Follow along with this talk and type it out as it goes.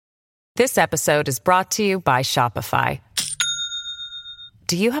This episode is brought to you by Shopify.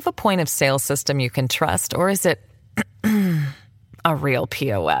 Do you have a point of sale system you can trust, or is it a real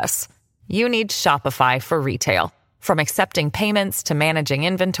POS? You need Shopify for retail. From accepting payments to managing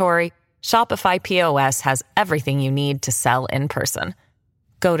inventory, Shopify POS has everything you need to sell in person.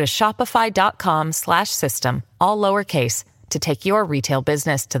 Go to shopify.com/system, all lowercase, to take your retail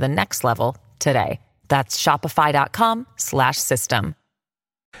business to the next level today. That's shopify.com/system.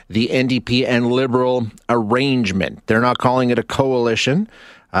 The NDP and Liberal arrangement. They're not calling it a coalition.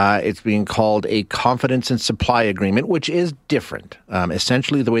 It's being called a confidence and supply agreement, which is different.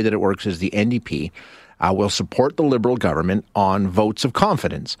 Essentially, the way that it works is the NDP will support the Liberal government on votes of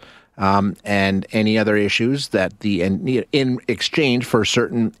confidence and any other issues that in exchange for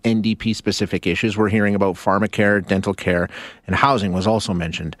certain NDP-specific issues. We're hearing about pharmacare, dental care, and housing was also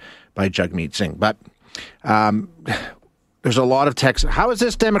mentioned by Jagmeet Singh. But there's a lot of text. How is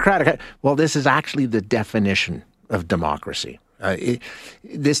this democratic? Well, this is actually the definition of democracy.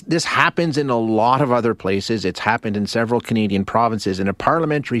 This happens in a lot of other places. It's happened in several Canadian provinces. In a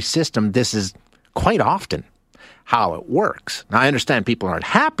parliamentary system, this is quite often how it works. Now, I understand people aren't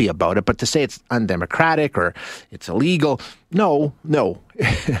happy about it, but to say it's undemocratic or it's illegal, no.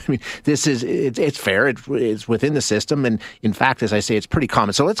 I mean, it's fair. It's within the system. And in fact, as I say, it's pretty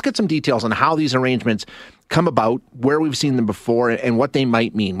common. So let's get some details on how these arrangements come about, where we've seen them before, and what they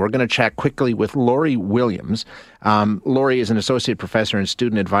might mean. We're going to chat quickly with Laurie Williams. Laurie is an associate professor and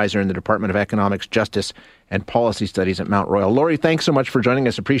student advisor in the Department of Economics, Justice, and Policy Studies at Mount Royal. Laurie, thanks so much for joining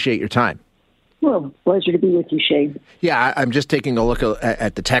us. Appreciate your time. Well, pleasure to be with you, Shane. Yeah, I'm just taking a look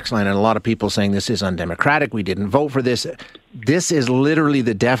at the text line, and a lot of people saying this is undemocratic. We didn't vote for this. This is literally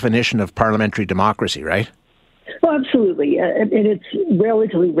the definition of parliamentary democracy, right? Well, absolutely. And it's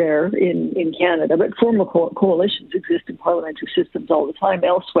relatively rare in Canada, but formal coalitions exist in parliamentary systems all the time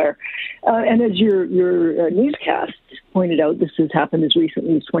elsewhere. And as your newscast pointed out, this has happened as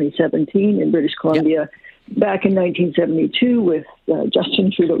recently as 2017 in British Columbia. Yep. Back in 1972 with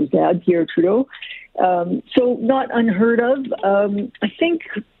Justin Trudeau's dad, Pierre Trudeau. So not unheard of. I think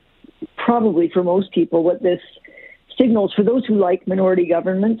probably for most people what this signals, for those who like minority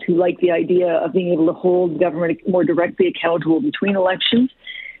governments, who like the idea of being able to hold government more directly accountable between elections,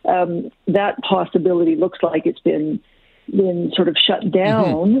 that possibility looks like it's been sort of shut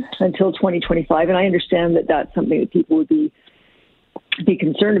down until 2025. And I understand that that's something that people would be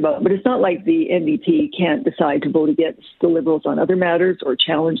concerned about. But it's not like the NDP can't decide to vote against the Liberals on other matters or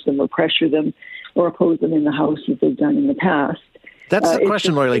challenge them or pressure them or oppose them in the House as they've done in the past. That's the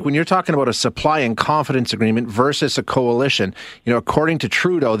question, Laurie. Like when you're talking about a supply and confidence agreement versus a coalition, according to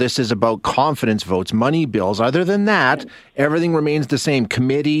Trudeau, this is about confidence votes, money bills. Other than that, everything remains the same.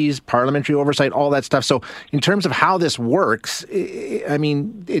 Committees, parliamentary oversight, all that stuff. So in terms of how this works, I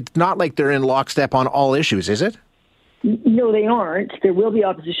mean, it's not like they're in lockstep on all issues, is it? No, they aren't. There will be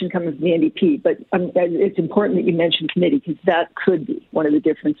opposition coming from the NDP, but it's important that you mention committee because that could be one of the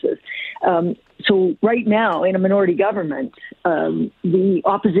differences. So right now, in a minority government, the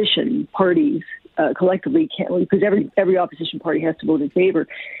opposition parties collectively can't, because every opposition party has to vote in favor,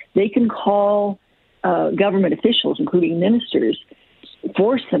 they can call government officials, including ministers,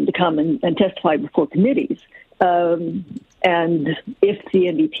 force them to come and testify before committees. And if the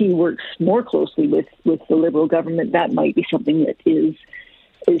NDP works more closely with the Liberal government, that might be something that is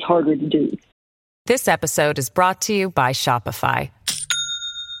harder to do. This episode is brought to you by Shopify.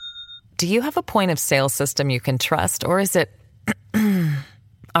 Do you have a point of sale system you can trust, or is it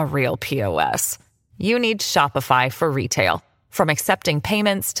a real POS? You need Shopify for retail. From accepting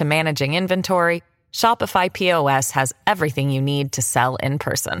payments to managing inventory, Shopify POS has everything you need to sell in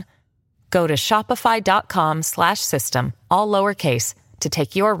person. Go to shopify.com/system, all lowercase, to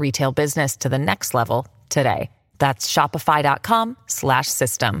take your retail business to the next level today. That's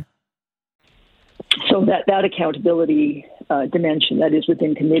shopify.com/system. So that accountability dimension that is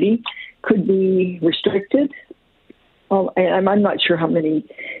within committee could be restricted. Well, I'm not sure how many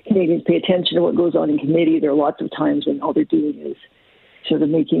Canadians pay attention to what goes on in committee. There are lots of times when all they're doing is sort of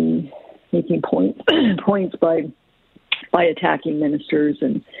making points by attacking ministers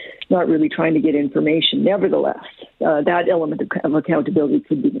and not really trying to get information. Nevertheless, that element of accountability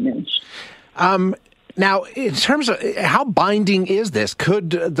could be diminished. Now, in terms of how binding is this?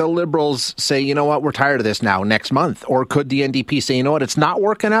 Could the Liberals say, you know what, we're tired of this now next month? Or could the NDP say, you know what, it's not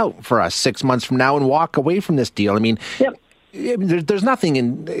working out for us 6 months from now and walk away from this deal? I mean, there's nothing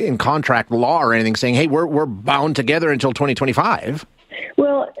in contract law or anything saying, hey, we're bound together until 2025.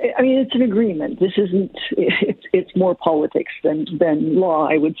 Well, I mean, it's an agreement. This isn't, it's more politics than law,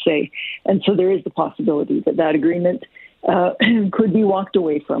 I would say. And so there is the possibility that agreement could be walked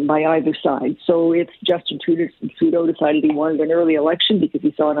away from by either side. So if Justin Trudeau decided he wanted an early election because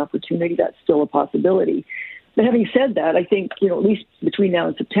he saw an opportunity, that's still a possibility. But having said that, I think, at least between now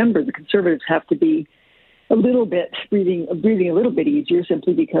and September, the Conservatives have to be a little bit breathing a little bit easier,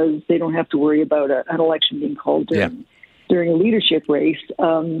 simply because they don't have to worry about an election being called during a leadership race.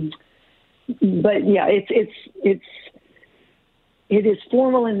 But yeah, it is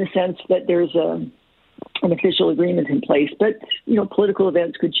formal in the sense that there's an official agreement in place. But political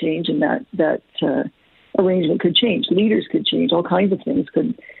events could change, and that arrangement could change. Leaders could change. All kinds of things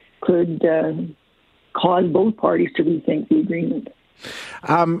could cause both parties to rethink the agreement.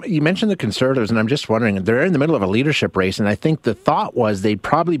 You mentioned the Conservatives, and I'm just wondering, they're in the middle of a leadership race, and I think the thought was they'd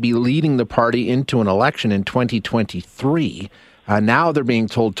probably be leading the party into an election in 2023. Now they're being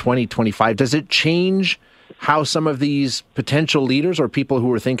told 2025. Does it change how some of these potential leaders or people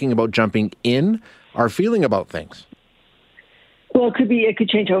who are thinking about jumping in are feeling about things? Well, it could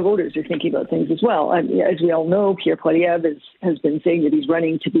change how voters are thinking about things as well. As we all know, Pierre Poilievre has been saying that he's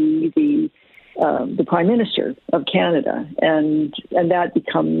running to be the Prime Minister of Canada, and that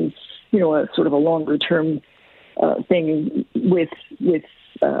becomes a sort of a longer term thing with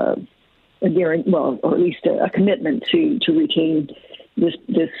or at least a commitment to retain this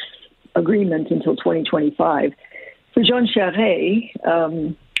agreement until 2025. For Jean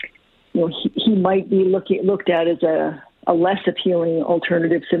Charest, he might be looked at as a less appealing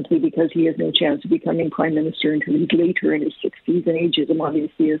alternative, simply because he has no chance of becoming Prime Minister until he's later in his 60s, and ageism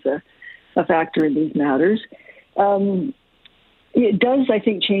obviously is a factor in these matters. It does, I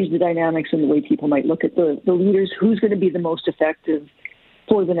think, change the dynamics in the way people might look at the leaders. Who's going to be the most effective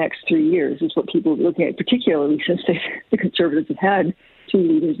for the next 3 years is what people are looking at, particularly since the Conservatives have had 2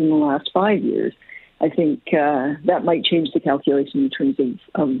 leaders in the last 5 years. I think that might change the calculation in terms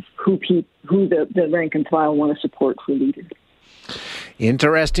of who the rank and file want to support for leaders.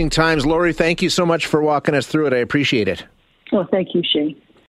 Interesting times. Lori, thank you so much for walking us through it. I appreciate it. Oh, thank you, Shane.